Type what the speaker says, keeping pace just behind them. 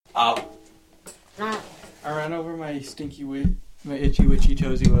Ow. I ran over my my itchy witchy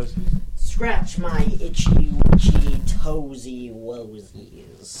toesy was. Scratch my itchy witchy toesy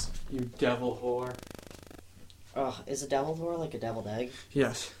woesies. You devil whore. Is a devil whore like a deviled egg?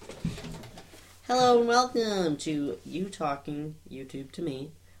 Yes. Hello and welcome to You Talking YouTube to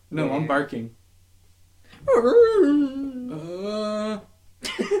Me. No, Where- I'm barking.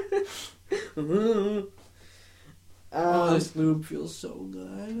 This lube feels so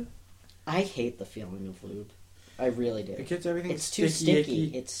good. I hate the feeling of lube. I really do. It gets everything It's too sticky, sticky.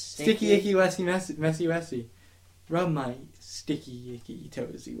 icky. It's sticky. Sticky, icky, messy, messy. Rub my sticky, icky,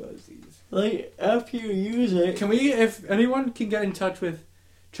 toesy woesies. Like, after you use it... Can we, if anyone can get in touch with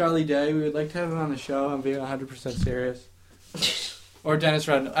Charlie Day, we would like to have him on the show. I'm being 100% serious. Or Dennis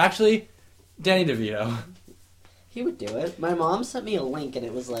Rodman. Actually, Danny DeVito. He would do it. My mom sent me a link and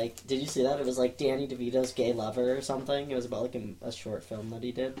it was like, did you see that? It was like Danny DeVito's Gay Lover or something. It was about like a short film that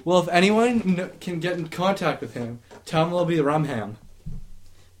he did. Well, if anyone can get in contact with him, tell him it'll be the Rumham.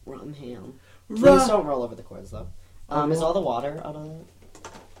 Rumham. Please don't roll over the cords though. Is all the water out of it?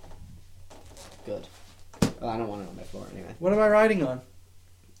 Good. Oh, I don't want it on my floor anyway. What am I riding on?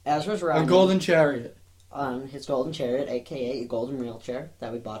 Ezra's riding A golden chariot. on his golden chariot, aka a golden wheelchair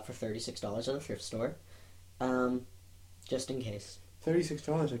that we bought for $36 at a thrift store. Just in case.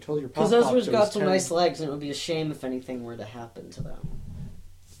 $36. I told you. Because Ezra's got some nice legs, and it would be a shame if anything were to happen to them.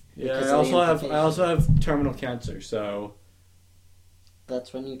 Yeah, Because I of the also have terminal cancer, so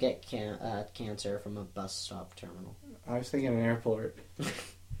That's when you get cancer from a bus stop terminal. I was thinking an airport.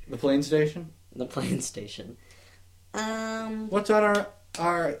 The plane station? The plane station. What's on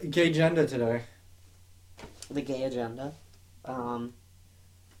our gay agenda today? The gay agenda. I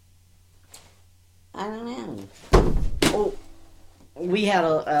don't know. Oh, we had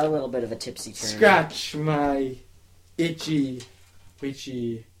a little bit of a tipsy turn. Scratch my itchy,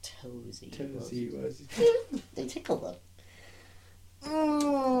 witchy, Toesy. was. They tickle them.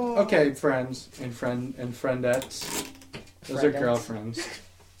 Okay, friends and friendettes. Those are Friendettes. girlfriends.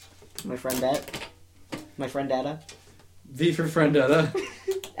 My friendette. My friendetta. V for friendetta.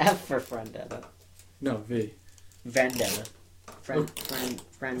 F for friendetta. No, V. Vendetta. Friend.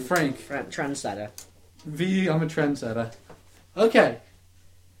 Frank. Trendsetter. V, I'm a trendsetter. Okay.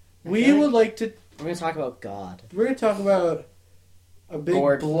 We feel like- would like to... We're gonna talk about God. We're going to talk about a big,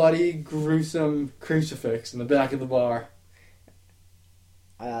 Gourd. bloody, gruesome crucifix in the back of the bar.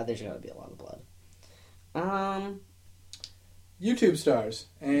 There's gotta be a lot of blood. YouTube stars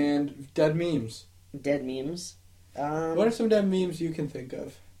and dead memes. Dead memes. What are some dead memes you can think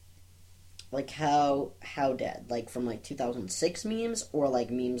of? Like how dead? Like from like 2006 memes or like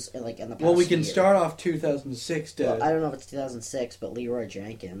memes like in the past Well, we can year? start off 2006 dead. Well, I don't know if it's 2006, but Leroy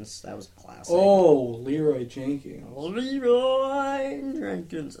Jenkins, that was a classic. Oh, Leroy Jenkins. Leroy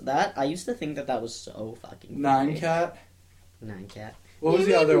Jenkins. That I used to think that was so fucking Nine funny. Cat. Nine Cat. What was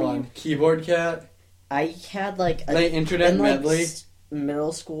the other one? Keyboard Cat. I had like Late Internet in, like, Medley.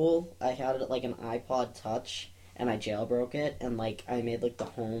 Middle school. I had like an iPod Touch, and I jailbroke it, and like I made like the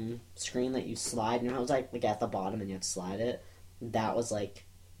home screen that you slide, and it was like at the bottom, and you had to slide it. That was like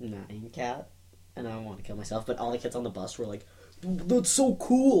Nine Cat, and I wanted to kill myself. But all the kids on the bus were like, "That's so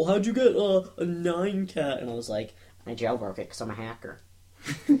cool! How'd you get a Nine Cat?" And I was like, "I jailbroke it because I'm a hacker."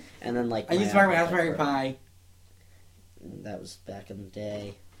 And then like I used my my iPod Raspberry Touch Pi. that was back in the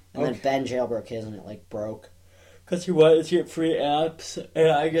day. And Okay. then Ben jailbroke his and it like broke. Because he wanted to get free apps. And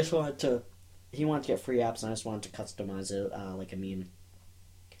I just wanted to... He wanted to get free apps and I just wanted to customize it like a meme.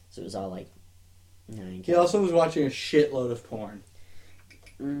 So it was all like... He also was watching a shitload of porn.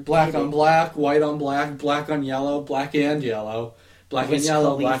 Black on black, white on black, black on yellow, black and yellow. Black and Wiz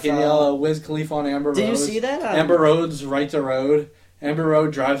yellow, black and Khalifa. yellow. Wiz Khalifa on Amber Did you Rose. see that? Amber Rhodes writes a road. Amber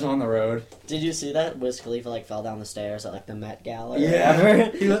Road drives on the road. Did you see that? Wiz Khalifa like fell down the stairs at like the Met Gala or Yeah.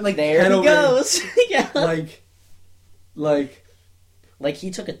 whatever? He went like There head he over- goes! Yeah. Like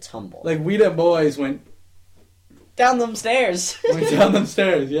he took a tumble. like We Dem Boys went down them stairs! down them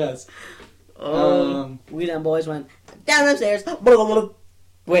stairs, yes. We Dem Boys went down them stairs!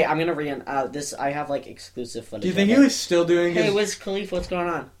 Wait, I'm gonna this. I have like exclusive footage. Do you think of he it. was still doing Hey, his... Wiz Khalifa, what's going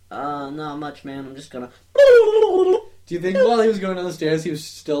on? Not much, man. I'm just gonna. Do you think while he was going down the stairs, he was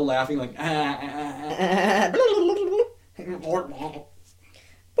still laughing like,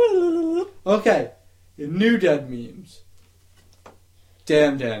 Okay, new dead memes.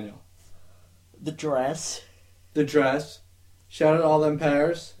 Damn Daniel. The dress. The dress. Shout out all them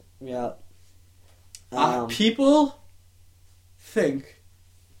pairs. Yeah. People think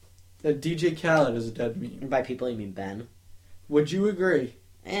that DJ Khaled is a dead meme. By people, you mean Ben. Would you agree?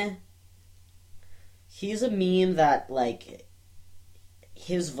 He's a meme that, like,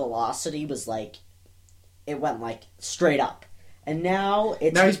 his velocity was like, it went like straight up. And now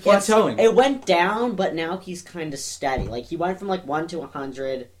he's plateauing. It went down, but now he's kind of steady. Like, he went from like 1 to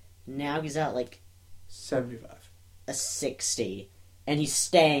 100. Now he's at like 75. A 60. And he's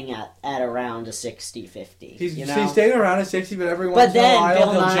staying at around a 60, 50. He's staying around a 60, but every once in a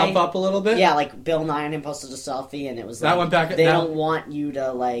while he'll jump up a little bit. Yeah, like Bill Nye and him posted a selfie, and it was that like, went back. They don't want you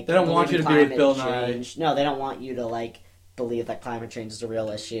to like. They don't want you to be with Bill Nye. No, they don't want you to like believe that climate change is a real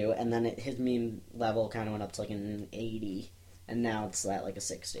issue. And then his meme level kind of went up to like an 80, and now it's at like a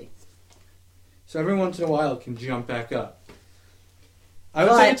 60. So every once in a while it can jump back up. I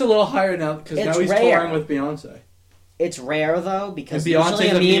would say it's a little higher now because now he's touring with Beyonce. It's rare though because usually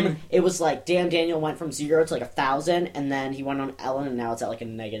a meme, it was like, damn, Daniel went from 0 to like 1,000, and then he went on Ellen, and now it's at like a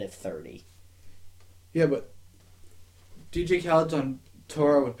negative 30. Yeah, but DJ Khaled's on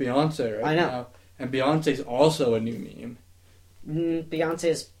tour with Beyonce right now, and Beyonce's also a new meme.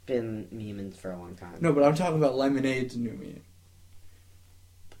 Beyonce's been memeing for a long time. No, but I'm talking about Lemonade's new meme.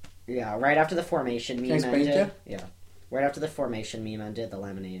 Yeah, right after the Formation meme ended. You? Yeah, right after the Formation meme ended, the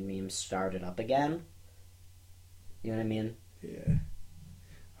Lemonade meme started up again. You know what I mean? Yeah.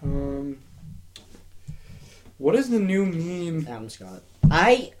 What is the new meme? Adam Scott.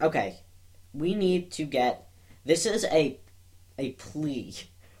 Okay. We need to get. This is a plea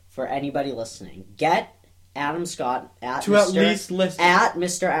for anybody listening. Get Adam Scott at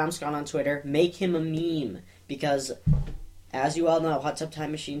Mr. Adam Scott on Twitter. Make him a meme, because, as you all know, Hot Tub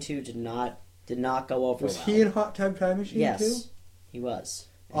Time Machine 2 did not go over well. Was he in Hot Tub Time Machine 2? Yes, he was.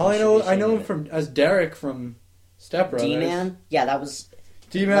 I know him as Derek from Step Brothers. D-Man? Yeah, that was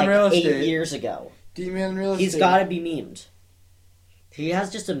D-Man like Real Estate. 8 years ago. D-Man Real Estate. He's got to be memed. He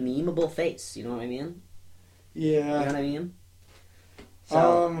has just a memeable face, you know what I mean? Yeah. You know what I mean?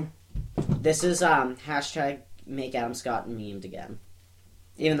 So, this is hashtag make Adam Scott memed again.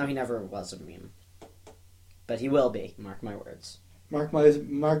 Even though he never was a meme. But he will be, mark my words. Mark my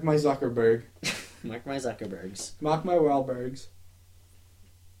Zuckerberg. Mark my Zuckerbergs. Mark my Wahlbergs.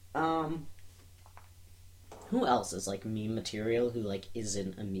 Who else is like meme material who like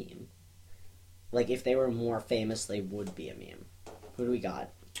isn't a meme? Like, if they were more famous, they would be a meme. Who do we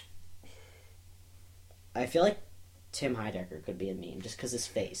got? I feel like Tim Heidecker could be a meme just because his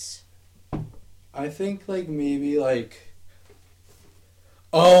face. I think like maybe like.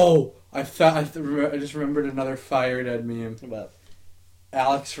 Oh, I just remembered another Fire Dead meme. What?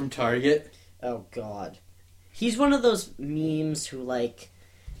 Alex from Target. Oh God, he's one of those memes who like.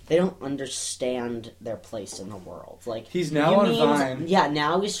 They don't understand their place in the world. Like, he's now on Vine. Yeah,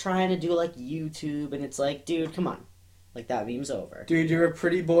 now he's trying to do like YouTube, and it's like, dude, come on, like that meme's over. Dude, you're a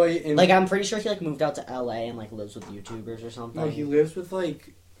pretty boy. Like, I'm pretty sure he like moved out to LA and like lives with YouTubers or something. No, he lives with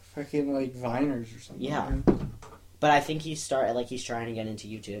like fucking like Viners or something. Yeah, but I think he's trying to get into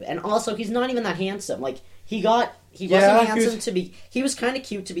YouTube, and also he's not even that handsome. Like he wasn't handsome he was kind of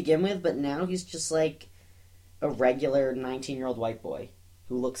cute to begin with, but now he's just like a regular 19-year-old white boy.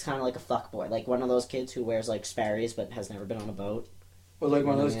 Who looks kind of like a fuckboy. Like one of those kids who wears like Sperry's but has never been on a boat. Or like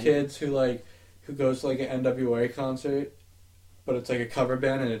one of those kids who goes to like an NWA concert, but it's like a cover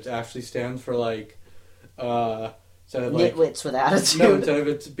band and it actually stands for like, instead of like... Nitwits with attitude. No, instead of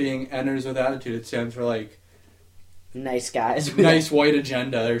it being Enners with attitude, it stands for like... Nice guys. Nice white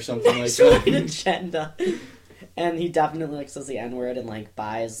agenda or something nice like that. Nice white agenda. And he definitely like says the N-word and like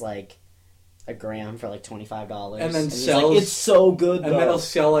buys like a gram for like $25, and then sells. Like, it's so good, and then he'll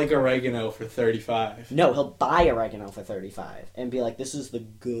sell like oregano for $35. No, he'll buy oregano for $35 and be like, "This is the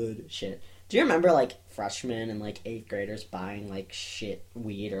good shit." Do you remember like freshmen and like 8th graders buying like shit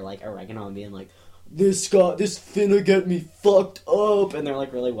weed or like oregano and being like, "This finna get me fucked up," and they're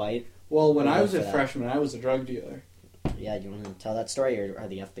like really white? Well, when I was a freshman, I was a drug dealer. Yeah, you want to tell that story, or are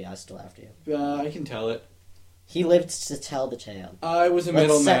the FBI still after you? I can tell it. He lived to tell the tale. I was a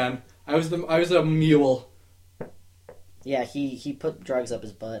middleman. I was a mule. Yeah, he put drugs up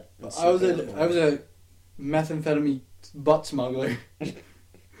his butt. I was a methamphetamine butt smuggler.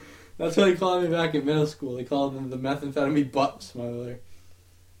 That's what they called me back in middle school. They called him the methamphetamine butt smuggler.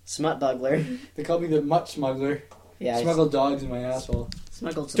 Smut bugler. They called me the mutt smuggler. Yeah, smuggled dogs in my asshole.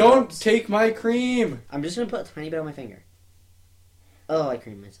 Smuggled some Don't dogs. Take my cream. I'm just gonna put a tiny bit on my finger. Oh, I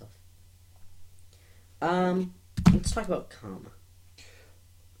creamed myself. Let's talk about cum.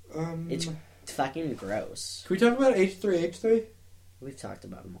 It's fucking gross. Can we talk about H3H3? We've talked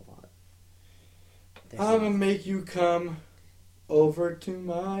about him a lot. I'm gonna make you come over to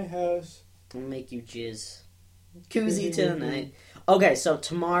my house. I'm gonna make you jizz. Koozie tonight. Okay, so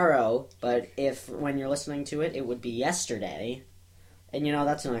tomorrow, but when you're listening to it, it would be yesterday. And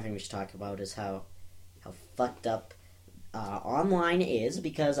that's another thing we should talk about is how fucked up Online is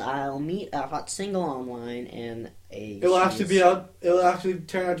because I'll meet a hot single online and It'll actually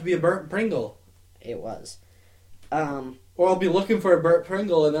turn out to be a burnt Pringle. It was. Or I'll be looking for a burnt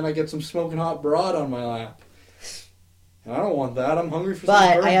Pringle and then I get some smoking hot broad on my lap. I don't want that. I'm hungry for some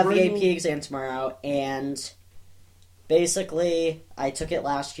burnt But I have Pringle. the AP exam tomorrow, and basically, I took it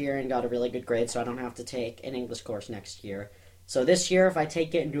last year and got a really good grade, so I don't have to take an English course next year. So this year, if I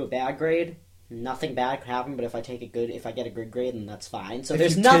take it and do a bad grade, nothing bad could happen. But if I take it good, if I get a good grade, then that's fine. So If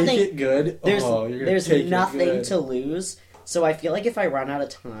there's you nothing. Take it good. There's you're gonna there's take nothing it good. to lose. So I feel like if I run out of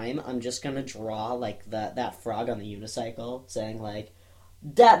time, I'm just gonna draw like that frog on the unicycle saying like,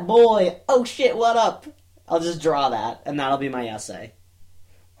 "That boy, oh shit, what up?" I'll just draw that, and that'll be my essay.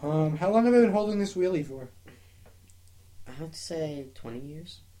 How long have I been holding this wheelie for? I would say 20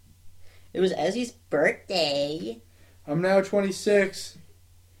 years. It was Ezzy's birthday. I'm now 26.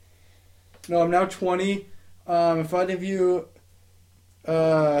 No, I'm now 20. If any of you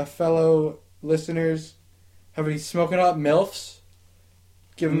fellow listeners have any smoking hot MILFs,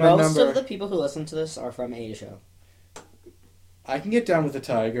 give them my Most number. of the people who listen to this are from Asia. I can get down with a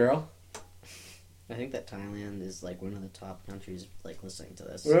Thai girl. I think that Thailand is like one of the top countries like listening to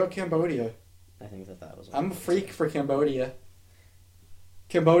this. What about Cambodia? I think that was. I'm a freak for Cambodia.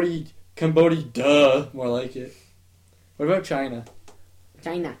 Cambodia, duh, more like it. What about China?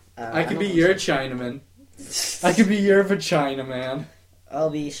 China. I could be your Chinaman. I could be your vagina man. I'll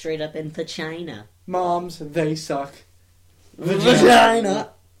be straight up into China. Moms, they suck. Vagina.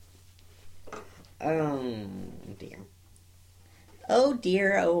 Oh dear. Oh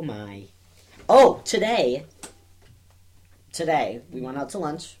dear. Oh my. Oh, today we went out to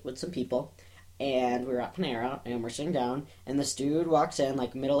lunch with some people, and we were at Panera, and we're sitting down, and this dude walks in,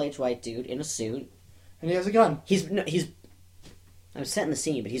 like middle-aged white dude in a suit. And he has a gun. I'm setting the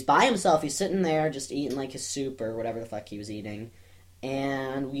scene, but he's by himself. He's sitting there just eating like his soup or whatever the fuck he was eating,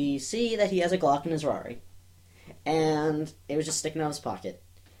 and we see that he has a Glock in his Rari, and it was just sticking out of his pocket,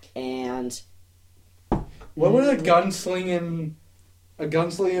 and What would a gunslinging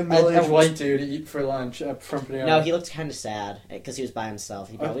middle-aged white dude eat for lunch from Panera? No, he looked kind of sad because he was by himself.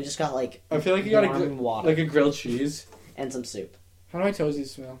 He probably just got like I feel like he got warm water like a grilled cheese. and some soup. How do my toesies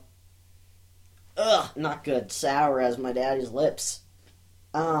smell? Ugh, not good. Sour as my daddy's lips.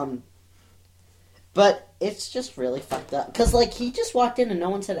 But it's just really fucked up because like he just walked in and no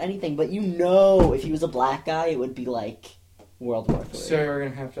one said anything. But you know, if he was a black guy, it would be like World War III. Sir, we're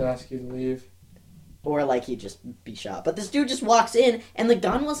gonna have to ask you to leave. Or like he'd just be shot. But this dude just walks in, and the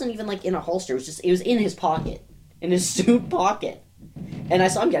gun wasn't even like in a holster. It was in his pocket, in his suit pocket. And I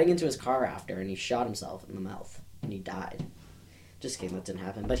saw him getting into his car after, and he shot himself in the mouth, and he died. Just kidding, that didn't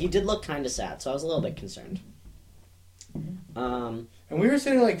happen. But he did look kind of sad, so I was a little bit concerned. And we were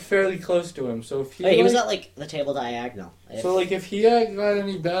sitting like fairly close to him, so if He was at like the table diagonal. So like if he had got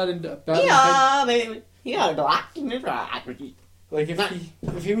any bad Yeah, baby. He got a Glock in his Rari. like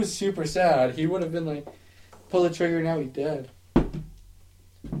if he was super sad, he would have been like, pull the trigger, now he's dead.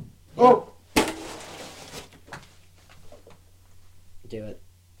 Oh! Do it.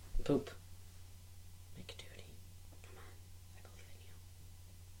 Poop. Make a duty. Come on. I believe in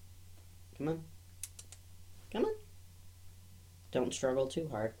you. Come on. Come on. Don't struggle too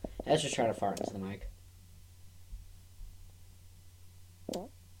hard. I was just trying to fart into the mic.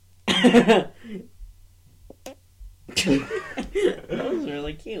 That was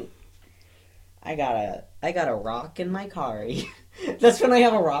really cute. I got a rock in my car. That's when I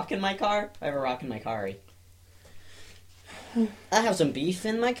have a rock in my car. I have a rock in my car. I have some beef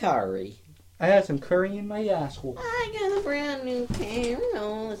in my car. I had some curry in my asshole. I got a brand new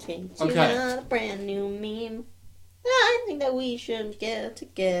Carol. You Okay. got a brand new meme. I think that we should get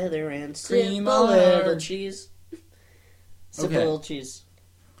together and sip Cream a on little her. cheese. Sip Okay. a little cheese.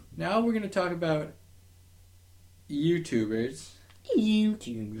 Now we're gonna talk about YouTubers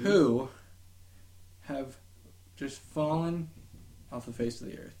YouTube. who have just fallen off the face of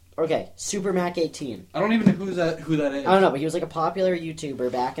the earth. Okay, Super Mac 18. I don't even know who that is. I don't know, but he was like a popular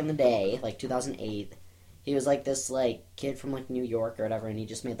YouTuber back in the day, like 2008. He was like this like kid from like New York or whatever, and he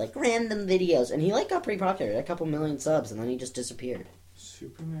just made like random videos, and he like got pretty popular, a couple million subs, and then he just disappeared.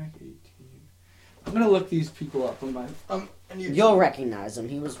 Super Mac 18. I'm gonna look these people up on my. You'll recognize him.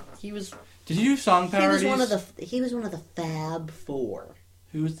 He was. Did you do song parodies? He was one of the Fab Four.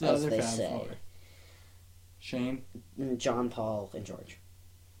 Who's the as other they Fab say. Four? Shane. John, Paul, and George.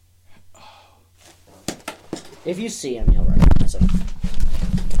 If you see him, you'll recognize him.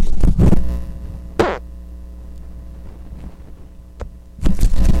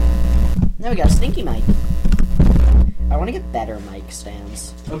 Now we got a stinky mic. I want to get better mic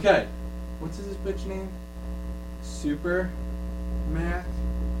stands. Okay. What's his bitch name? Super Mac.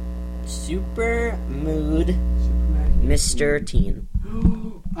 Super Mood Super Mac. Mr. Teen.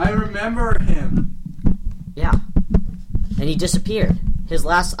 I remember him. Yeah. And he disappeared. His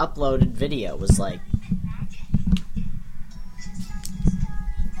last uploaded video was like...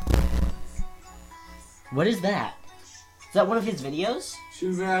 What is that? Is that one of his videos?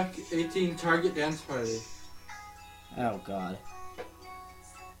 Super Mac 18 Target Dance Party. Oh, God.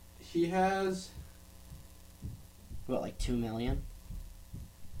 He has... What, like 2 million?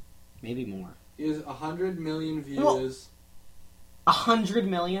 Maybe more. He has 100 million views. Whoa. 100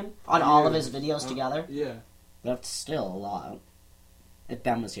 million on all of his videos together? Yeah. That's still a lot. If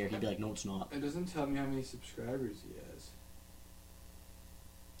Ben was here, he'd be like, no, it's not. It doesn't tell me how many subscribers he has.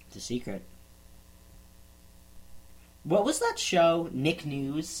 It's a secret. What was that show, Nick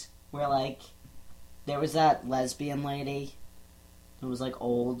News, where, like, there was that lesbian lady who was, like,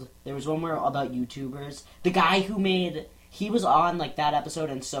 old? There was one where about YouTubers. The guy who made... He was on, like, that episode,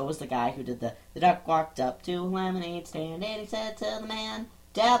 and so was the guy who did the duck walked up to a lemonade stand, and he said to the man,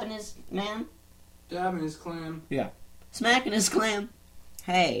 dabbing his man. Dabbing his clam. Yeah. Smacking his clam.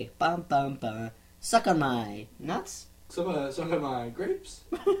 Hey, bum bum bum. Suck on my nuts. Some of my grapes.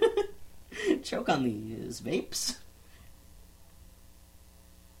 Choke on these vapes.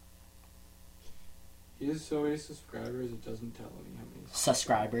 He has so many subscribers, it doesn't tell me how many.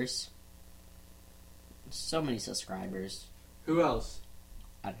 Subscribers. So many subscribers. Who else?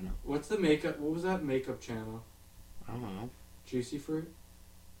 I don't know. What's the makeup? What was that makeup channel? I don't know. Juicy Fruit?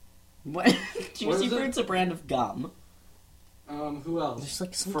 What? Juicy is it? Fruit's a brand of gum. Who else? There's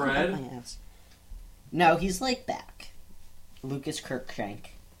like something Fred? up my ass. No, he's like back. Lucas Kirkshank.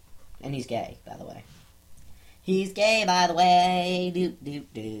 And he's gay, by the way. He's gay, by the way. Doot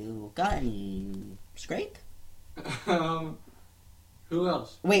doot doo. Got any scrape? Who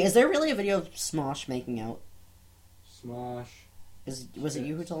else? Wait, is there really a video of Smosh making out? Smosh. Was it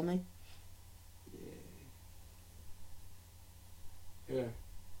you who told me? Yeah.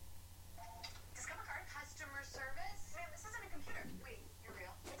 Discover Card customer service? Ma'am, this isn't a computer. Wait, you're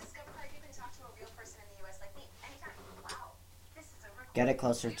real? At Discover Card, you can talk to a real person in the U.S. like me, anytime. Wow. This is a record. Get it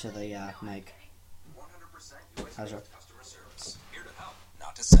closer to the mic. 100% How's your... customer service. Here to help,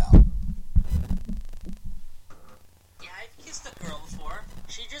 not to sell. Yeah, I've kissed a girl before.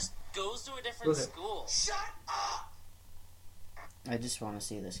 She just goes to a different Okay. school. Shut up! I just want to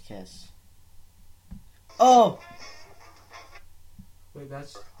see this kiss. Oh! Wait,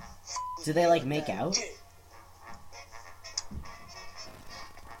 that's... Do they, like, make out?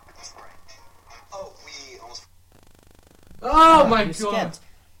 Oh, we almost... Oh my You god! skipped.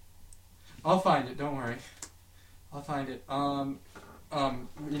 I'll find it, don't worry. I'll find it. In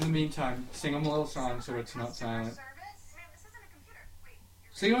the meantime, sing them a little song so it's not silent. Service? Ma'am, this isn't a computer. Wait,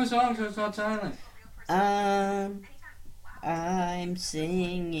 you're Sing them a song so it's not silent. a real person. I'm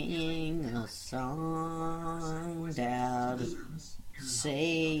singing a song, Dad.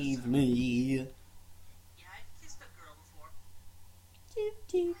 Save me. Yeah, I've kissed a girl before. Do,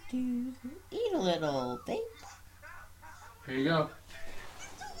 do, do. Eat a little, babe. Here you go.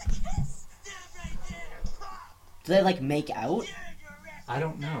 Do they, like, make out? I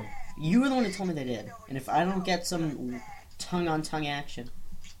don't know. You were the one who told me they did. And if I don't get some tongue-on-tongue action...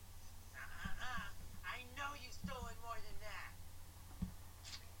 I know you've stolen more than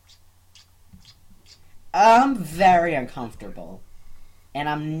that. I'm very uncomfortable. And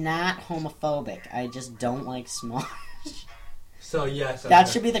I'm not homophobic. I just don't like Smosh. So, yes. That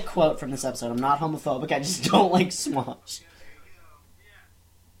should be the quote from this episode. I'm not homophobic, I just don't like Smosh.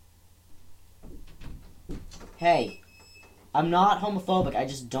 Hey, I'm not homophobic, I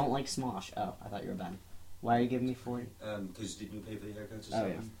just don't like Smosh. Oh, I thought you were Ben. Why are you giving me 40? Because didn't you pay for the haircuts or Oh,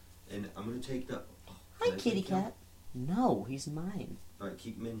 something? And I'm gonna take the... Hi, Can I kitty take him? cat. No, he's mine. Alright,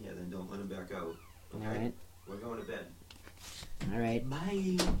 keep him in here then, don't let him back out. Okay? Alright. We're going to bed. Alright.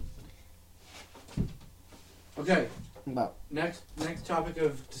 Bye! Okay, Well, next topic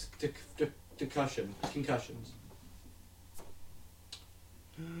of concussions.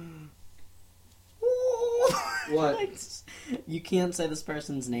 What? You can't say this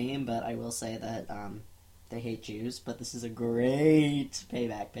person's name, but I will say that they hate Jews, but this is a great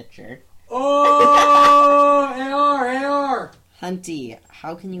payback picture. Oh, AR. Hunty,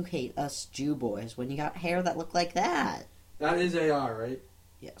 how can you hate us Jew boys when you got hair that looked like that? That is AR, right?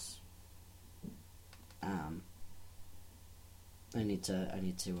 Yes. I need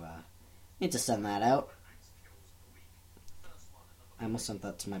to send that out. I almost sent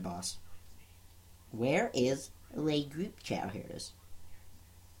that to my boss. Where is the group chat? Here it is.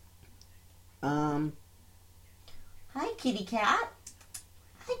 Hi, kitty cat.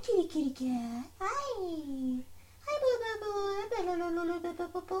 Hi, kitty cat. Hi. Hi,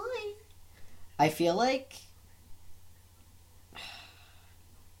 I feel like.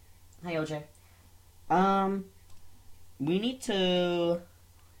 Hi, OJ. We need to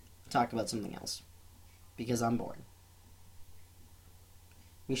talk about something else because I'm bored.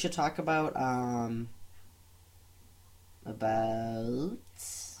 We should talk about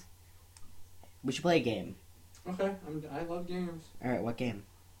we should play a game. Okay, I love games. All right, what game?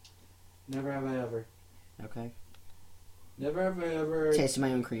 Never have I ever. Okay. Never have I ever. Tasted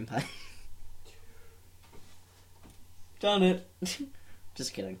my own cream pie. Done it.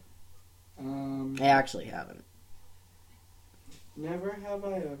 Just kidding. I actually haven't. Never have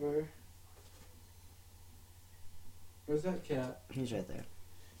I ever. Where's that cat? He's right there.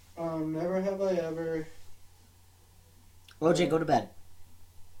 Never have I ever. OJ, go to bed.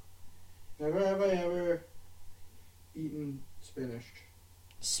 Never have I ever eaten spinach.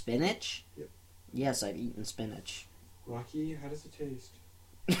 Spinach? Yep. Yes, I've eaten spinach. Rocky, how does it taste?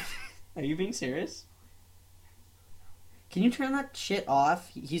 Are you being serious? Can you turn that shit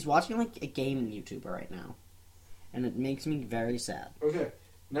off? He's watching like a gaming YouTuber right now. And it makes me very sad. Okay.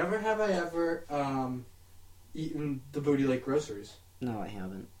 Never have I ever eaten the Booty Lake groceries. No, I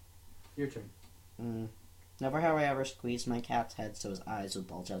haven't. Your turn. Never have I ever squeezed my cat's head so his eyes would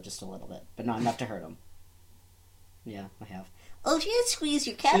bulge out just a little bit. But not enough to hurt him. Yeah, I have. Oh, you didn't squeeze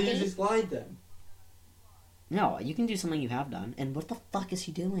your cat. So you just lied then. No, you can do something you have done. And what the fuck is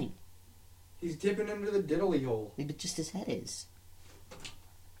he doing? He's dipping into the diddly hole. Maybe just his head is.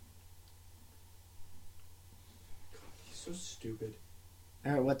 He's so stupid.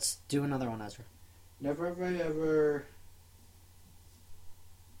 Alright, let's do another one, Ezra. Never have I ever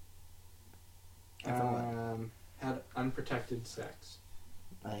Ever what? had unprotected sex.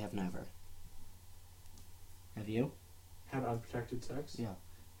 I have never. Have you? Had unprotected sex? Yeah.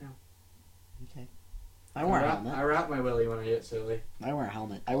 No. Okay. I wear a helmet. I wrap my willy when I get silly. I wear a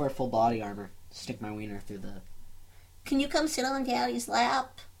helmet. I wear full body armor. Stick my wiener through the... Can you come sit on Daddy's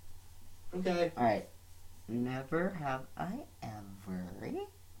lap? Okay. Alright. Never have I ever...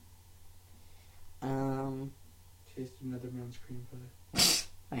 Tasted another man's cream pie.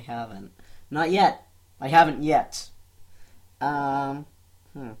 I haven't. Not yet. I haven't yet. Never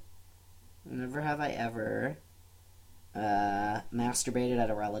have I ever masturbated at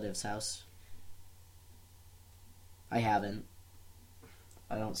a relative's house. I haven't.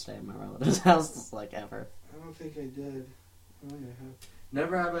 I don't stay at my relative's house like ever. I don't think I did. I don't think I have.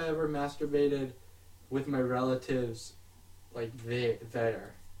 Never have I ever masturbated with my relatives, like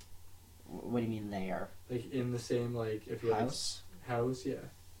there. What do you mean there? Like in the same if you House? House, yeah.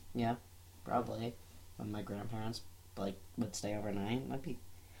 Yeah, probably. When my grandparents would stay overnight,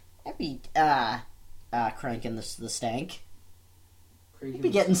 I'd be cranking the stank. I'd be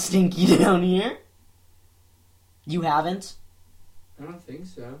getting stinky down here. You haven't? I don't think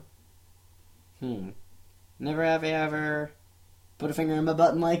so. Never have I ever put a finger in my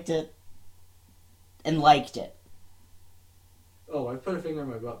butt and liked it. And liked it. Oh, I put a finger in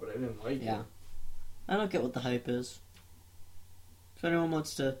my butt, but I didn't like it. Yeah. I don't get what the hype is. If anyone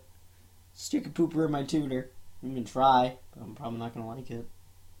wants to stick a pooper in my tutor, you can try, but I'm probably not going to like it.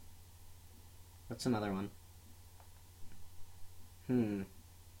 What's another one?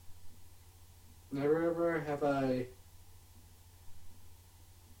 Never ever have I...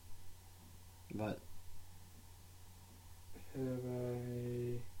 What? Have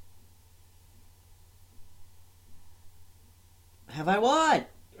I... Have I what?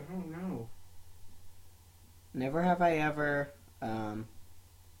 I don't know. Never have I ever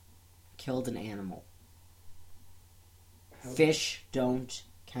killed an animal. Fish don't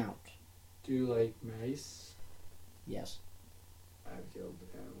count. Do you like mice? Yes. I've killed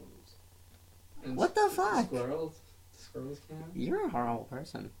animals. And What the fuck? Squirrels? Squirrels count? You're a horrible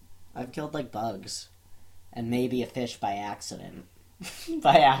person. I've killed bugs. And maybe a fish by accident.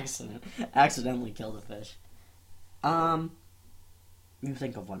 By accident. Accidentally killed a fish. You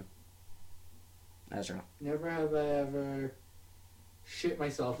think of one. Ezra. Never have I ever shit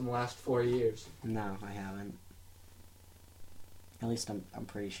myself in the last 4 years. No, I haven't. At least I'm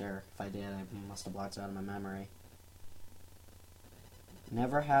pretty sure. If I did, I must have blocked it out of my memory.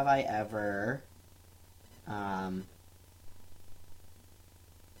 Never have I ever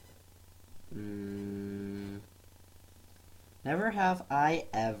never have I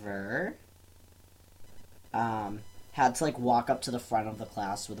ever had to walk up to the front of the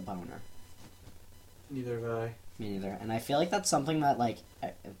class with a boner. Neither have I. Me neither. And I feel like that's something that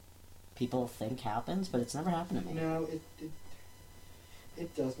people think happens, but it's never happened to me. No,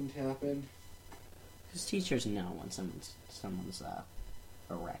 it doesn't happen. Because teachers know when someone's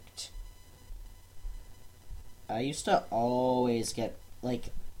erect. I used to always get, like,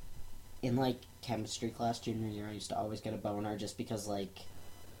 in, like, chemistry class junior year, I used to always get a boner just because, like,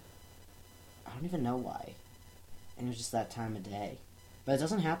 I don't even know why. And it was just that time of day. But it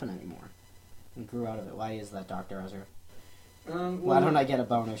doesn't happen anymore. I grew out of it. Why is that, Dr. Ezra? Why don't I get a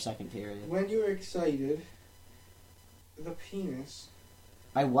boner second period? When you were excited, the penis.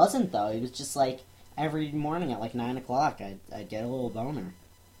 I wasn't, though. It was just, like, every morning at, like, 9 o'clock, I'd get a little boner.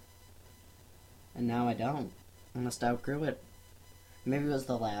 And now I don't. I must outgrew it. Maybe it was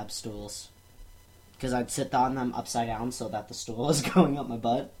the lab stools. Because I'd sit on them upside down so that the stool was going up my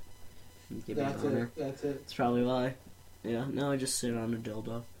butt. Give me a boner. That's it. That's probably why. Yeah, now I just sit on a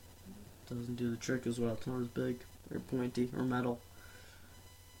dildo. Doesn't do the trick as well. It's not as big or pointy or metal.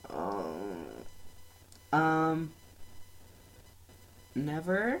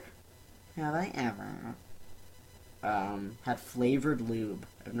 Never have I ever had flavored lube.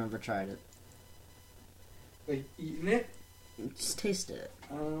 I've never tried it. Like, eating it? Just tasted it.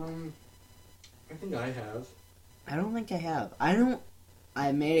 I think I have. I don't think I have.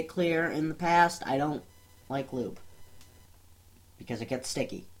 I made it clear in the past, I don't like lube. Because it gets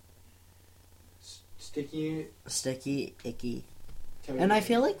sticky. Sticky. Sticky, icky. Kevin- And I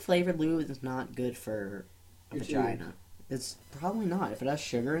feel like flavored lube is not good for a Your vagina. It's probably not. If it has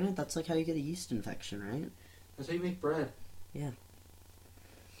sugar in it, that's like how you get a yeast infection, right? That's how you make bread.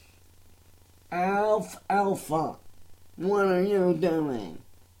 Alfalfa, what are you doing?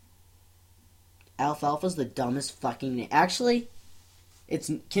 Alfalfa's the dumbest fucking name. Actually, it's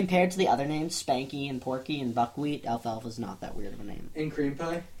compared to the other names, Spanky and Porky and Buckwheat, Alfalfa's not that weird of a name. And cream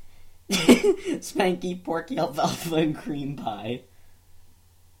pie? Spanky, Porky, Alfalfa, and Cream Pie.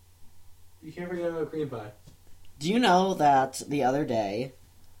 You can't forget about cream pie. Do you know that the other day,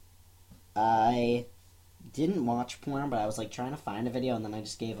 I didn't watch porn, but I was like trying to find a video and then I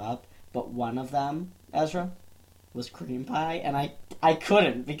just gave up. But one of them, Ezra, was cream pie, and I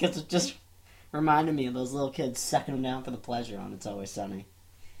couldn't because it just reminded me of those little kids sucking them down for the pleasure on It's Always Sunny.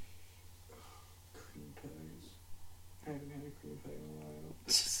 Cream pies. I haven't had a cream pie in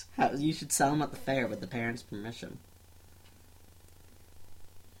a while. You should sell them at the fair with the parents' permission.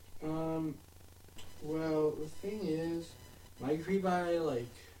 Well, the thing is, my cream pie, like,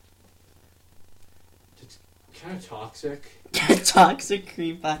 it's kind of toxic. Toxic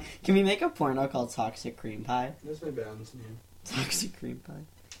cream pie. Can we make a porno called Toxic Cream Pie? That's my balance name. Toxic cream pie.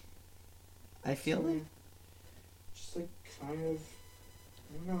 I feel like... Just, like, kind of...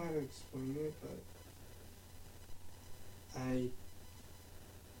 I don't know how to explain it, but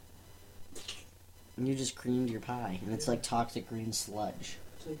You just creamed your pie, and it's like toxic green sludge.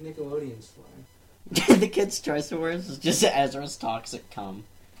 it's like Nickelodeon slime. The Kids' Choice Awards is just Ezra's toxic cum.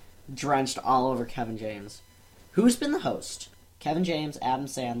 Drenched all over Kevin James. Who's been the host? Kevin James, Adam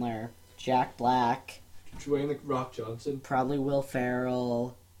Sandler, Jack Black, Dwayne the Rock Johnson. probably Will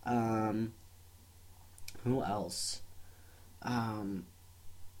Ferrell, who else?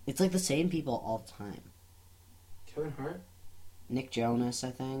 It's like the same people all the time. Kevin Hart. Nick Jonas,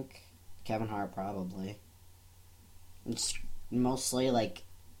 I think. Kevin Hart, probably. It's mostly, like,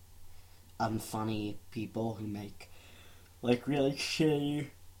 unfunny people who make, like, really shitty,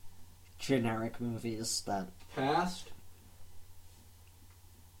 generic movies that... Past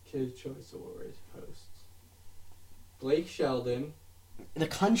Kids' Choice Awards hosts. Blake Sheldon, The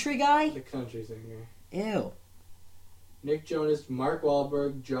country guy? the country singer. Ew. Nick Jonas, Mark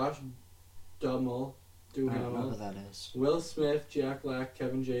Wahlberg, Josh Duhamel, I don't know who that is. Will Smith, Jack Black,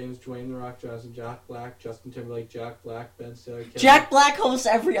 Kevin James, Dwayne The Rock Johnson, Jack Black, Justin Timberlake, Jack Black, Ben Stiller, Jack Black hosts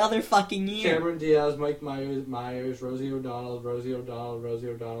every other fucking year. Cameron Diaz, Mike Myers, Rosie O'Donnell, Rosie O'Donnell.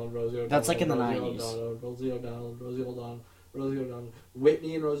 That's like in the Rosie 90s. Rosie O'Donnell,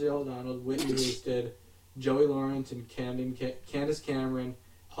 Whitney and Rosie O'Donnell, Whitney Houston, Joey Lawrence and Candace Cameron,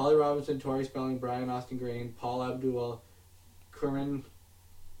 Holly Robinson, Tori Spelling, Brian Austin Green, Paul Abdul, Corinne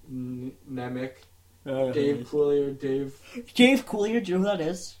Nemec, Dave Coulier, Dave Coulier, do you know who that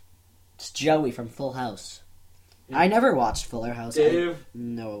is? It's Joey from Full House. I never watched Fuller House.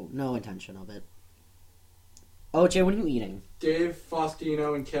 No intention of it. OJ, what are you eating? Dave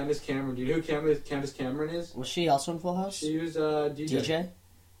Faustino and Candace Cameron. Do you know who Candace Cameron is? Was she also in Full House? She was DJ. DJ?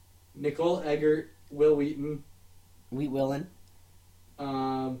 Nicole Eggert, Will Wheaton, Wheat Willin.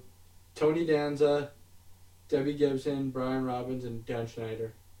 Tony Danza, Debbie Gibson, Brian Robbins, and Dan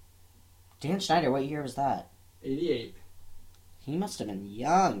Schneider. Dan Schneider, what year was that? 88. He must have been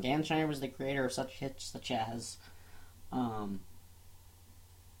young. Dan Schneider was the creator of such hits such as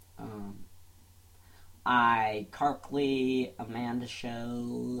iCarly, Amanda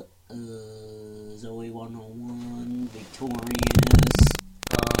Show, Zoe 101, Victorious,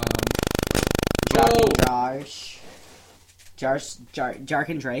 Jock and Josh. Jark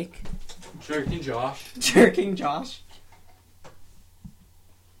and Drake. Jerking Josh. Jerking Josh.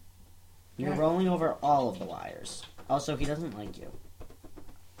 You're Yeah. rolling over all of the wires. Also, he doesn't like you.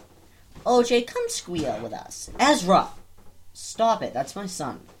 OJ, come squeal with us. Ezra! Stop it, that's my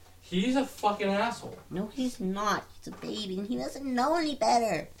son. He's a fucking asshole. No, he's not. He's a baby and he doesn't know any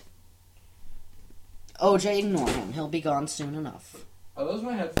better. OJ, ignore him. He'll be gone soon enough. Are those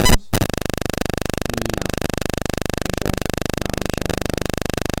my headphones? No.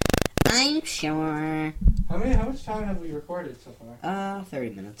 I'm sure. How much time have we recorded so far? 30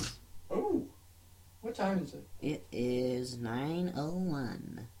 minutes. Oh. What time is it? It is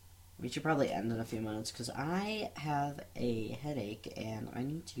 9:01. We should probably end in a few minutes because I have a headache and I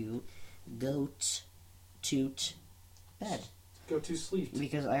need to go to bed Go to sleep.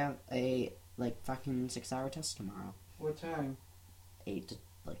 because I have a fucking 6-hour test tomorrow. What time? 8 to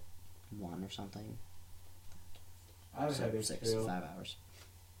 1 or something. I have a So headache 6 to too. 5 hours.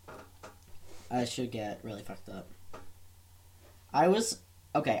 I should get really fucked up.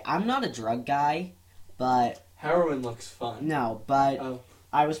 I'm not a drug guy, but Heroin looks fun. no, but Oh.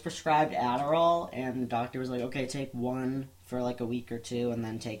 I was prescribed Adderall, and the doctor was like, okay, take 1 for a week or 2, and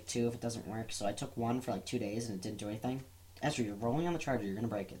then take 2 if it doesn't work. So I took 1 for 2 days, and it didn't do anything. Ezra, you're rolling on the charger. You're going to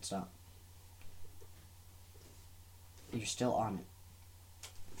break it. Stop. You're still on it.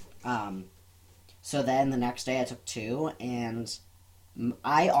 So then the next day I took 2, and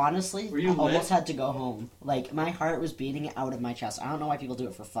I honestly Were you almost lit? had to go home. My heart was beating out of my chest. I don't know why people do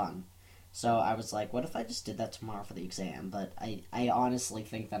it for fun. So I was like, what if I just did that tomorrow for the exam? But I honestly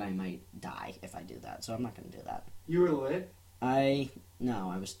think that I might die if I do that, so I'm not going to do that. You were lit? No,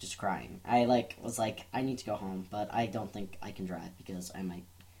 I was just crying. I was like, I need to go home, but I don't think I can drive because I might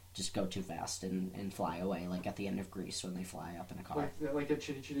just go too fast and fly away, like at the end of Grease when they fly up in a car. Like a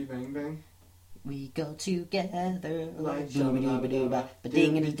chitty chitty bang bang? We go together like Like dooba-dooba-dooba,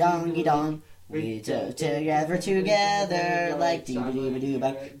 ba-ding-a-dee-dong-a-dong. We go together like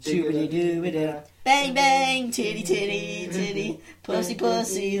dooba-dooba-dooba, shooba-doo-doo-ba-doo. Bang bang, titty titty titty, pussy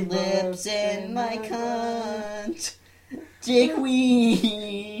pussy, lips in my cunt. Dick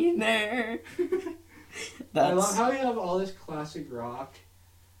wiener. I love That's how you have all this classic rock,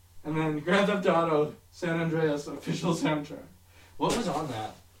 and then Grand Theft Auto San Andreas official soundtrack. What was on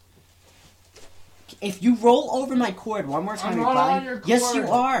that? if you roll over my cord one more time, I'm you're not fine. on your Yes, you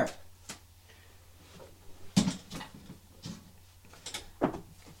cord. are.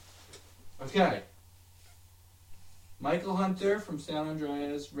 Okay. Michael Hunter from San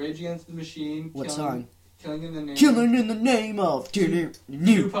Andreas, Rage Against the Machine. What song? Killing in the Name. Killing in the name of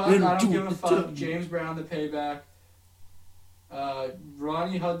Tupac, I Don't Give a Fuck, James Brown, The Payback,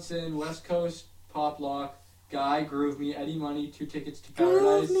 Ronnie Hudson, West Coast Pop Lock, Guy, Groove Me, Eddie Money, 2 Tickets to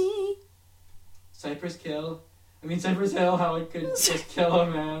Paradise, Me. Cypress Hill, How I Could Just Kill a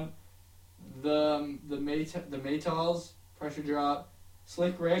Man, the Maytals, Pressure Drop,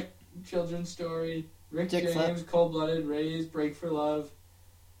 Slick Rick, Children's Story, Rick Dick James, Cold Blooded, Raise, Break for Love,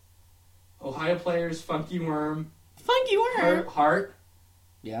 Ohio Players, Funky Worm, Funky word. Heart,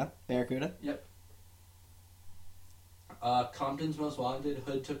 Yeah, Barracuda. Compton's Most Wanted,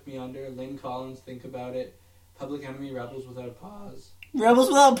 Hood Took Me Under, Lynn Collins, Think About It, Public Enemy, Rebels Without a Pause. Rebels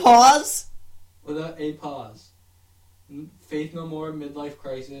Without Pause. Without a pause. Faith No More, Midlife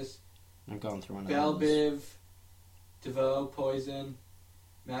Crisis, I'm going through one of Bell those. Biv, DeVoe, Poison,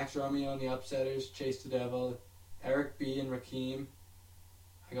 Max Romeo and the Upsetters, Chase the Devil, Eric B. and Rakim,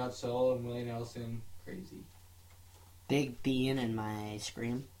 I Got Soul, and Willie Nelson, Crazy. Big Bean and my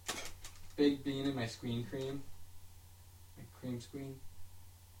Scream. Big Bean and my screen cream. My cream screen.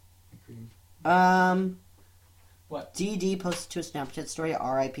 My cream. What? DD posted to a Snapchat story,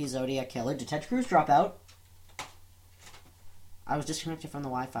 R.I.P. Zodiac Killer. Did Ted Cruz drop out? I was disconnected from the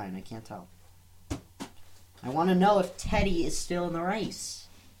Wi-Fi and I can't tell. I want to know if Teddy is still in the race.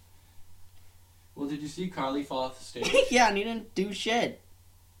 Well, did you see Carly fall off the stage? Yeah, and he didn't do shit.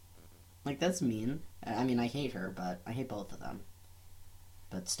 That's mean. I mean, I hate her, but I hate both of them.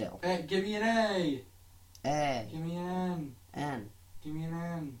 But still. Hey, give me an A! A. Give me an N! N. Give me an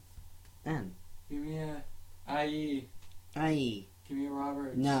N! N. Give me a IE! I. Give me a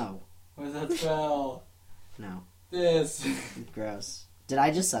Roberts! No. What does that spell? No. This! Gross. Did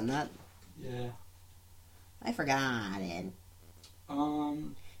I just send that? Yeah. I forgot it.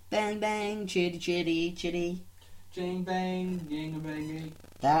 Um, Bang bang, chitty chitty chitty. Jang Bang, Yang Bang.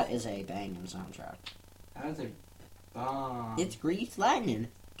 That is a banging soundtrack. That's a bomb. It's Grease Lightning.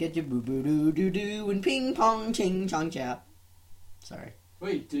 Get your boo boo doo doo doo and ping pong ching chong chap. Sorry.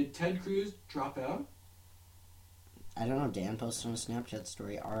 Wait, did Ted Cruz drop out? I don't know. Dan posted on a Snapchat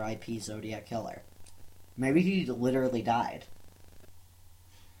story. R.I.P. Zodiac Killer. Maybe he literally died.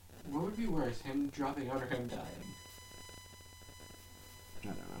 What would be worse, him dropping out or him dying? I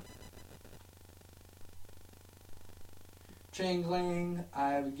don't know. Chang Ling, I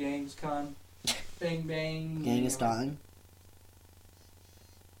have a gang's con. Bang bang. Gang is dying.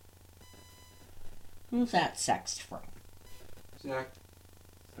 Who's that sext from? Zach,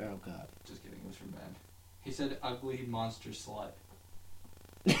 Oh god. just kidding, it was from Ben. He said ugly monster slut.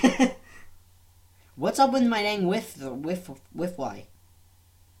 What's up with my dang with why?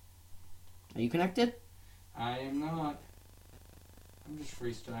 Are you connected? I am not. I'm just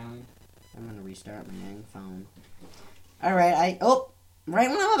freestyling. I'm gonna restart my dang phone. Alright, right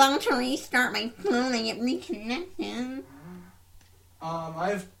when I'm about to restart my phone, I get reconnected. I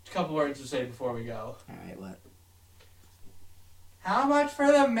have a couple words to say before we go. Alright, what? How much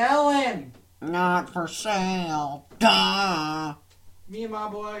for the melon? Not for sale. Duh! Me and my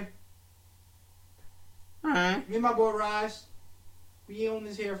boy. Alright. Me and my boy Rice. We own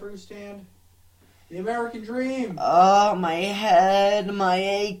this here fruit stand. The American dream. Oh, my head, my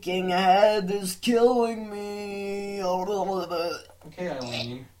aching head is killing me. Okay,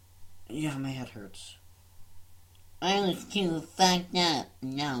 Eileen. Yeah, my head hurts. I was too fucked up.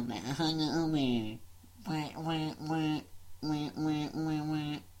 No, man, hung over.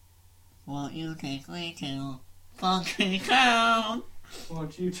 Won't you take me to Funky Town?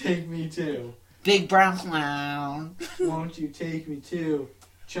 Won't you take me to? Big brown clown. Won't you take me to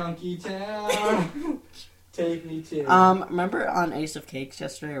Chunky Town? Take me to. Remember on Ace of Cakes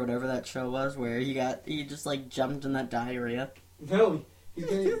yesterday or whatever that show was where he just like jumped in that diarrhea? No, he's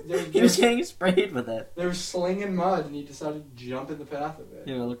He was getting sprayed with it. they were slinging mud and he decided to jump in the path of it.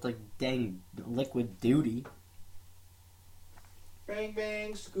 It looked like dang liquid duty. Bang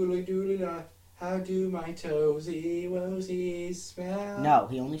bang, schooly doodly da. How do my toesy woesy smell? No,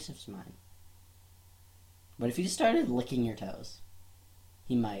 he only sips mine. But if you just started licking your toes,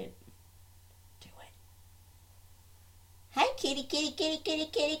 he might do it. Hi, kitty, kitty, kitty, kitty,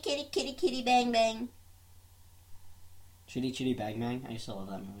 kitty, kitty, kitty, kitty, bang, bang. Chitty Chitty Bang Bang? I used to love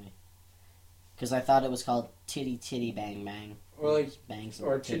that movie. Because I thought it was called Titty Titty Bang Bang. Or like, Bangs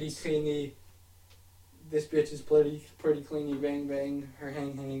or titty tits. clingy. This bitch is pretty clingy. Bang bang, her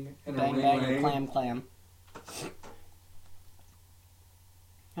hang hang, and her Bang ring Bang, ring. Clam Clam.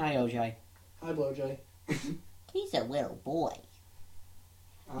 Hi, OJ. Hi, Blowjay. He's a little boy.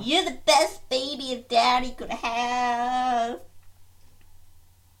 Oh. You're the best baby a daddy could have.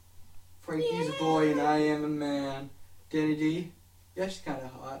 Frankie's a boy and I am a man. Danny D. Yeah, she's kind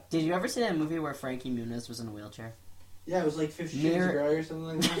of hot. Did you ever see that movie where Frankie Muniz was in a wheelchair? Yeah, it was like 50 Shades of Grey or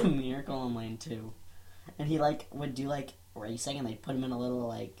something like that. Miracle on Lane 2. And he like would do like racing and they'd put him in a little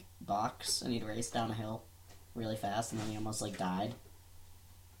like box and he'd race down a hill really fast and then he almost like died.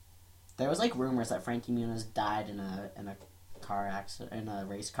 There was like rumors that Frankie Muniz died in a car accident, in a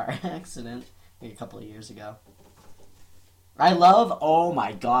race car accident like a couple of years ago. I love, oh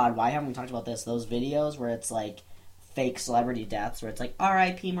my god, why haven't we talked about this? Those videos where it's like fake celebrity deaths where it's like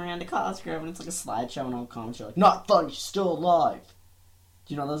R.I.P. Miranda Cosgrove and it's like a slideshow and all comments are like, not funny, she's still alive.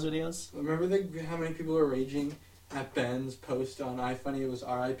 Do you know those videos? Remember how many people were raging at Ben's post on iFunny? It was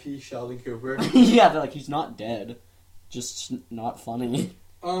R.I.P. Sheldon Cooper. Yeah, they're like, he's not dead, just not funny.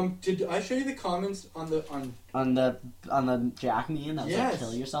 Did I show you the comments on the On the Jack meme that was like, Yes.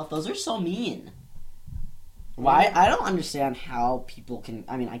 kill yourself? Those are so mean. Why? I don't understand how people can,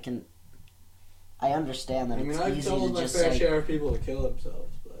 I understand that I mean, it's I've easy told to my just fair like, share of people to kill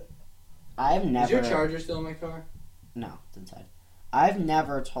themselves, but I've never... is your charger still in my car? No, it's inside. I've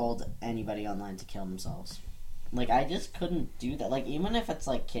never told anybody online to kill themselves. Like, I just couldn't do that. Like, even if it's,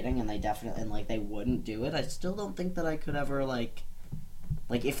 like, kidding and they definitely, and, like, they wouldn't do it, I still don't think that I could ever, like,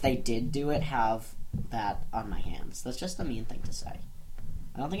 if they did do it, have that on my hands. That's just a mean thing to say.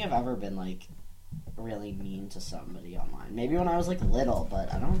 I don't think I've ever been, like, really mean to somebody online. Maybe when I was, like, little,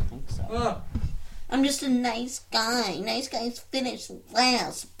 but I don't think so. Ah, I'm just a nice guy. Nice guys finish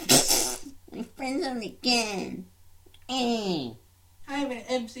last. My friends on again. Eh. I have an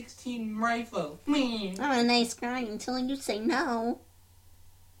M16 rifle. Me. I'm a nice guy until you say no.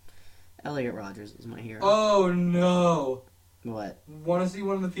 Elliot Rogers is my hero. Oh no! What? Want to see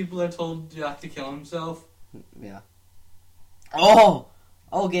one of the people that told Jack to kill himself? Yeah. Oh!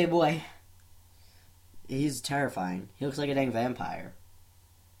 Oh, gay boy. He's terrifying. He looks like a dang vampire.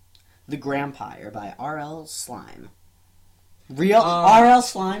 The Grampire by R.L. Slime. R.L.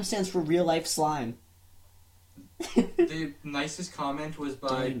 Slime stands for real life slime. The nicest comment was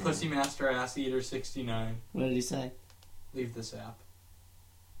by Damn. Pussy Master Ass Eater 69. What did he say? Leave this app.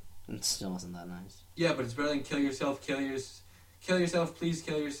 It still wasn't that nice. Yeah, but it's better than kill yourself, kill yourself, please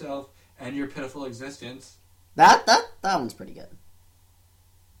kill yourself, And your pitiful existence. That one's pretty good.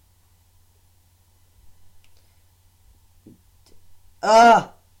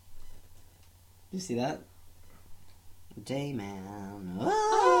 You see that? Dayman.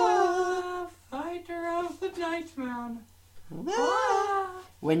 Fighter of the Nightman.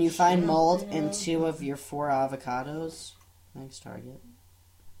 When you find mold in 2 of your 4 avocados, thanks Target.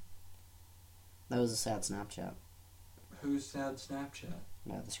 That was a sad Snapchat. Who's sad Snapchat?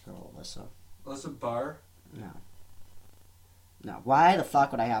 Yeah, this girl, Alyssa. Alyssa Barr? No. Why the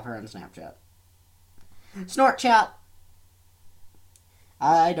fuck would I have her on Snapchat? Snort chat!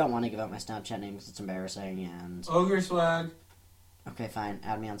 I don't want to give out my Snapchat name because it's embarrassing and... Ogre Swag. Okay, fine.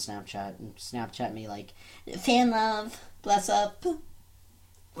 Add me on Snapchat and Snapchat me like, fan love, bless up,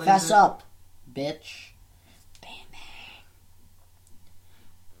 fess up, bitch. Bang bang.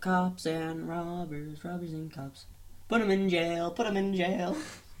 Cops and robbers and cops. Put them in jail, put them in jail.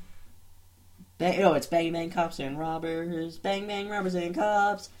 It's bang bang cops and robbers, bang bang robbers and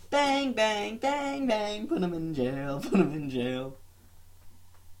cops, bang bang bang bang, put them in jail, put them in jail.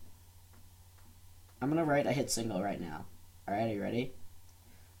 I'm gonna write a hit single right now. Alright, are you ready?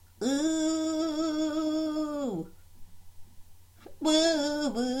 Ooh! Woo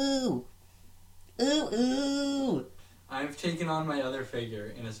woo! Ooh ooh! I've taken on my other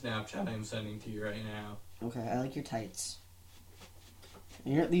figure in a Snapchat I'm sending to you right now. Okay, I like your tights.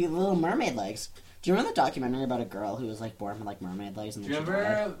 The little mermaid legs. Do you remember the documentary about a girl who was like born with like mermaid legs? And Do you then she died?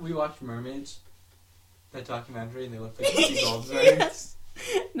 remember we watched Mermaids? That documentary and they looked like seagulls, right? Yes.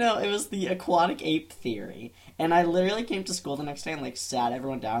 No, it was the aquatic ape theory. And I literally came to school the next day and like sat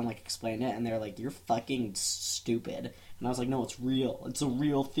everyone down and like explained it, and they were like, "You're fucking stupid." And I was like, "No, it's real. It's a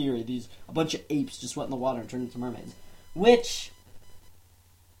real theory. A bunch of apes just went in the water and turned into mermaids." Which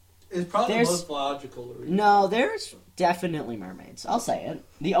It's probably the There's- most logical to read. no, there's definitely mermaids. I'll say it.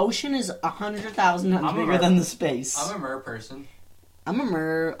 The ocean is 100,000 times I'm a bigger mer- than the space. I'm a mer person. I'm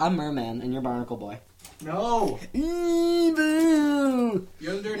merman, and you're barnacle boy. No! Boo!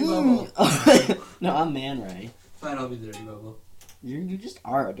 You're the dirty bubble. No, I'm Man Ray. Fine, I'll be the dirty bubble. You just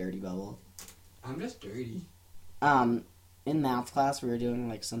are a dirty bubble. I'm just dirty. In math class, we were doing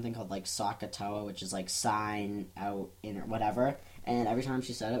like something called like Sakatoa, which is like sine out in or whatever. And every time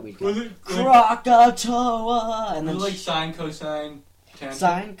she said it, we'd go Was it Krakatoa, and then like sine, cosine, tangent?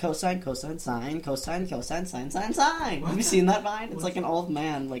 sine, cosine, cosine, sine, cosine, cosine, sine, sine, sine. Have you seen that vine? It's like an old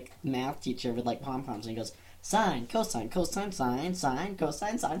man, like math teacher with like pom poms, and he goes sine, cosine, cosine, sine, sine,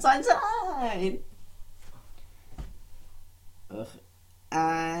 cosine, sine, sine, sine. Ugh.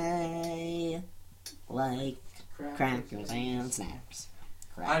 I like crackers and snaps.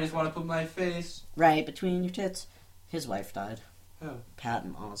 I just want to put my face. Right between your tits. His wife died. Oh.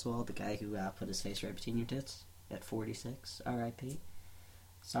 Patton Oswalt, the guy who put his face right between your tits at 46. R.I.P.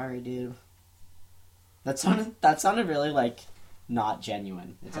 Sorry, dude. That sounded really like not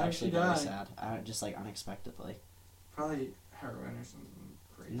genuine. It's How'd actually she very die? sad. Just like unexpectedly. Probably heroin or something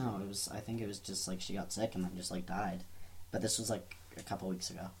crazy. No, it was. I think it was just like she got sick and then just like died. But this was like a couple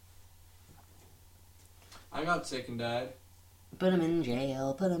weeks ago. I got sick and died. Put him in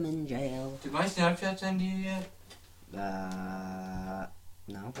jail. Put him in jail. Did my Snapchat send to you yet? No,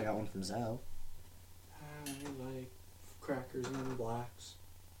 I got one from Zoe. I like crackers and blacks.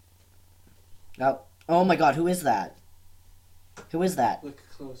 Oh my god, who is that? Who is that? Look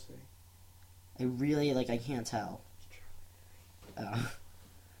closely. I really, I can't tell.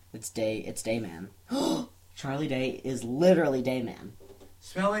 It's Dayman. Charlie Day is literally Dayman.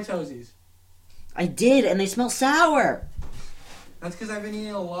 Smell my toesies. I did, and they smell sour! That's because I've been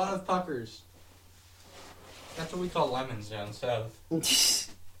eating a lot of puckers. That's what we call lemons down south.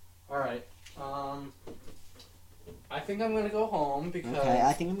 Alright, I think I'm gonna go home because... Okay,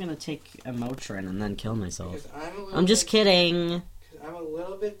 I think I'm gonna take a Motrin and then kill myself. because I'm just kidding. Because I'm a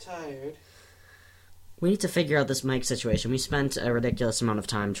little bit tired. We need to figure out this mic situation. We spent a ridiculous amount of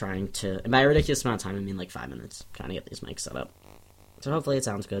time trying to... And by a ridiculous amount of time, I mean like 5 minutes trying to get these mics set up. So hopefully it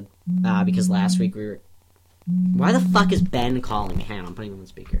sounds good. Because last week we were... Why the fuck is Ben calling me? Hang on, I'm putting him on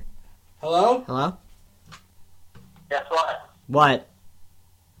speaker. Hello? Hello? Guess what? What?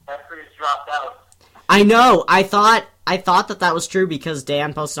 Jeffrey's dropped out. I know! I thought that was true because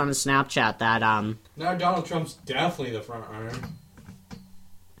Dan posted on his Snapchat that, Now Donald Trump's definitely the front runner.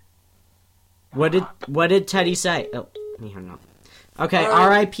 What did Teddy say? Oh, let me hang up. Okay, All right.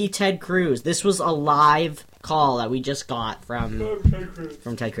 R.I.P. Ted Cruz. This was a live call that we just got from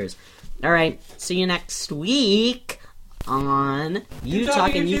Ted Cruz. All right, see you next week on You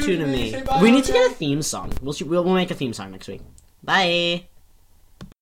Talking You Two to Me. Say bye, We need to okay? get a theme song. We'll make a theme song next week. Bye.